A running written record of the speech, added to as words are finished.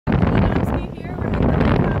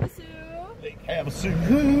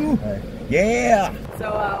Havasu. Yeah.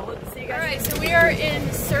 So we'll see you guys. All right, so we are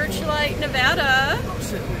in Searchlight, Nevada.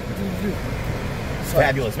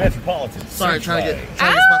 Fabulous Metropolitan. Sorry, trying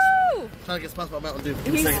to get sponsored by Mountain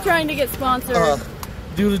Dew. He's trying to get sponsored. Red,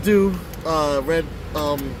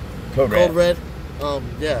 Code Red.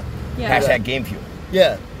 Yeah. Hashtag Game Fuel.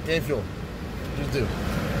 Yeah, Game Fuel. Just do.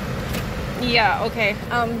 Yeah, okay.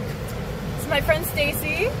 This is my friend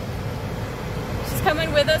Stacy. She's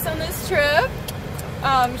coming with us on this trip.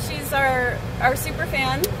 She's our super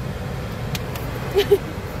fan.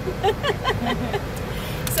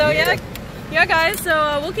 So yeah guys,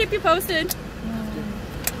 so we'll keep you posted.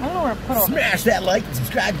 I don't know where to put all Smash that like and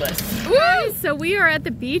subscribe button. Woo! So we are at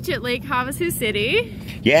the beach at Lake Havasu City.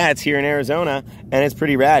 Yeah, it's here in Arizona, and it's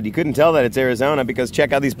pretty rad. You couldn't tell that it's Arizona because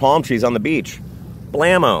check out these palm trees on the beach.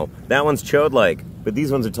 Blammo! That one's chode-like, but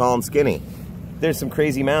these ones are tall and skinny. There's some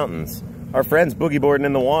crazy mountains. Our friend's boogie boarding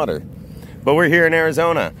in the water. But we're here in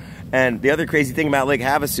Arizona, and the other crazy thing about Lake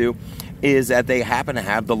Havasu is that they happen to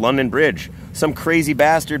have the London Bridge. Some crazy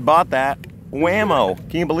bastard bought that. Whammo!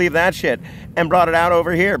 Can you believe that shit? And brought it out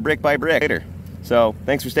over here, brick by brick. So,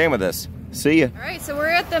 thanks for staying with us. See ya. All right, so we're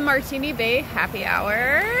at the Martini Bay Happy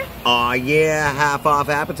Hour. Aw, yeah, half off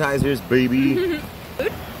appetizers, baby. Food.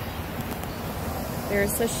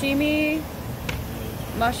 There's sashimi,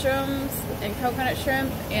 mushrooms, and coconut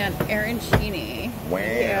shrimp, and arancini. Wow.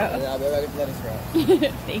 Yeah. That is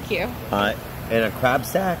right. Thank you. And a crab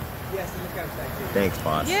stack? Yes, and the crab stack too. Thanks,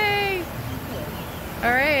 boss. Yay! All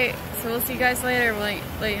right, so we'll see you guys later. We'll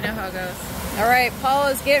let you know how it goes. All right, Paul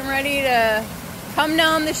is getting ready to come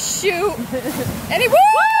down the chute. And he, woo!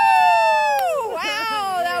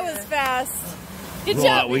 Wow, that was fast. Good job.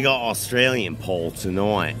 Right, we got Australian Paul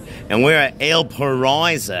tonight, and we're at El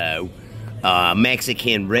Paraiso,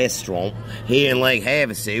 Mexican restaurant here in Lake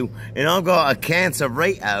Havasu, and I've got a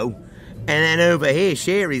Cancerito, and then over here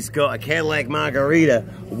Sherry's got a Cadillac Margarita.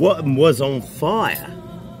 What was on fire?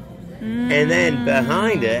 And then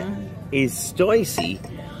behind it is Stacy,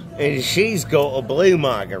 and she's got a blue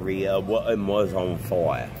margarita. What was on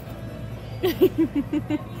fire?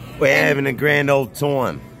 We're having a grand old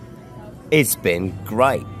time. It's been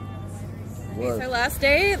great. It's our last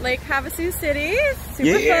day at Lake Havasu City.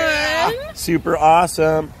 Super fun. Super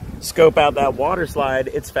awesome. Scope out that water slide.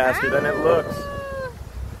 It's faster than it looks.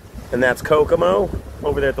 And that's Kokomo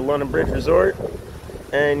over there at the London Bridge Resort.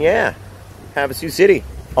 And yeah, Havasu City.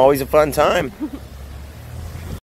 Always a fun time.